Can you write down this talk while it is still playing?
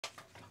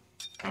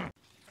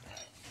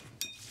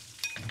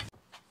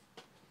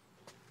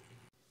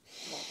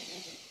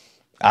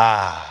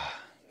Ah,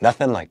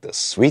 nothing like the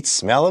sweet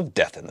smell of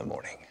death in the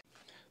morning.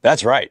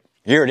 That's right.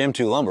 Here at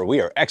M2 Lumber, we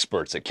are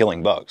experts at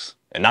killing bugs.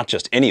 And not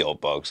just any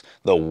old bugs,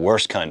 the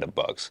worst kind of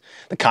bugs.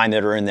 The kind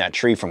that are in that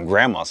tree from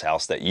Grandma's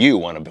house that you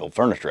want to build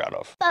furniture out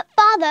of. But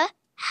Father,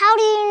 how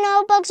do you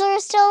know bugs are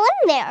still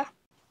in there?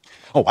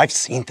 Oh, I've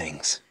seen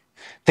things.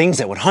 Things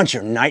that would haunt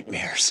your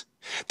nightmares.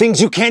 Things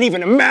you can't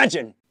even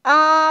imagine.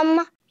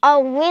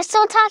 Are we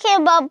still talking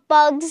about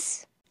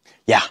bugs?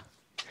 Yeah,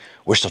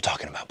 we're still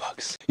talking about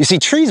bugs. You see,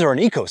 trees are an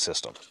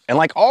ecosystem. And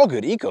like all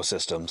good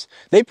ecosystems,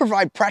 they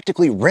provide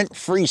practically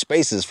rent-free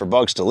spaces for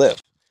bugs to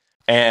live.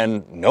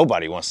 And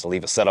nobody wants to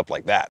leave a setup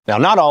like that. Now,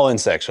 not all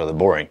insects are the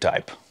boring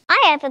type.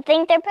 I have to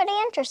think they're pretty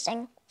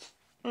interesting.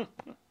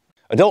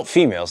 Adult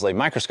females lay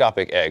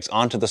microscopic eggs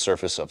onto the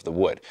surface of the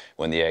wood.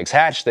 When the eggs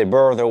hatch, they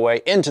burrow their way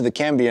into the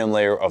cambium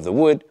layer of the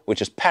wood,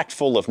 which is packed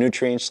full of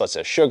nutrients such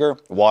as sugar,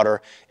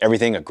 water,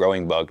 everything a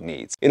growing bug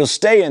needs. It'll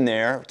stay in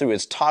there through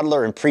its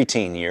toddler and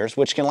preteen years,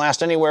 which can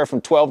last anywhere from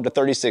 12 to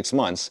 36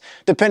 months,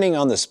 depending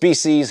on the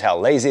species, how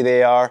lazy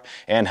they are,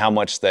 and how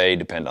much they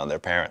depend on their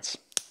parents.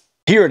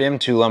 Here at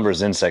M2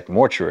 Lumber's Insect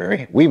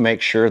Mortuary, we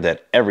make sure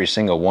that every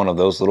single one of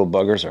those little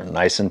buggers are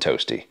nice and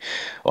toasty.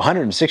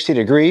 160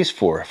 degrees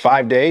for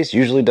 5 days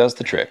usually does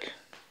the trick.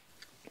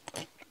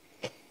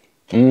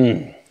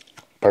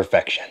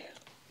 Perfection.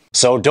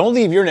 So don't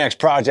leave your next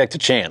project to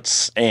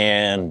chance,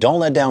 and don't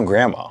let down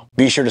Grandma.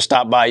 Be sure to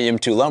stop by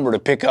M2 Lumber to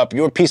pick up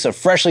your piece of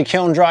freshly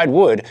kiln dried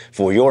wood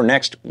for your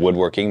next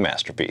woodworking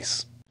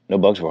masterpiece. No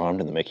bugs were harmed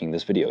in the making of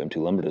this video. M2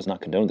 Lumber does not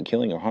condone the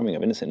killing or harming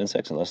of innocent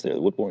insects unless they are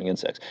wood-boring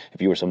insects.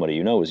 If you or somebody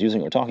you know is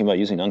using or talking about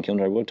using unkilled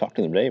dried wood, talk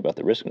to them today about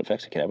the risks and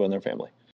effects it can have on their family.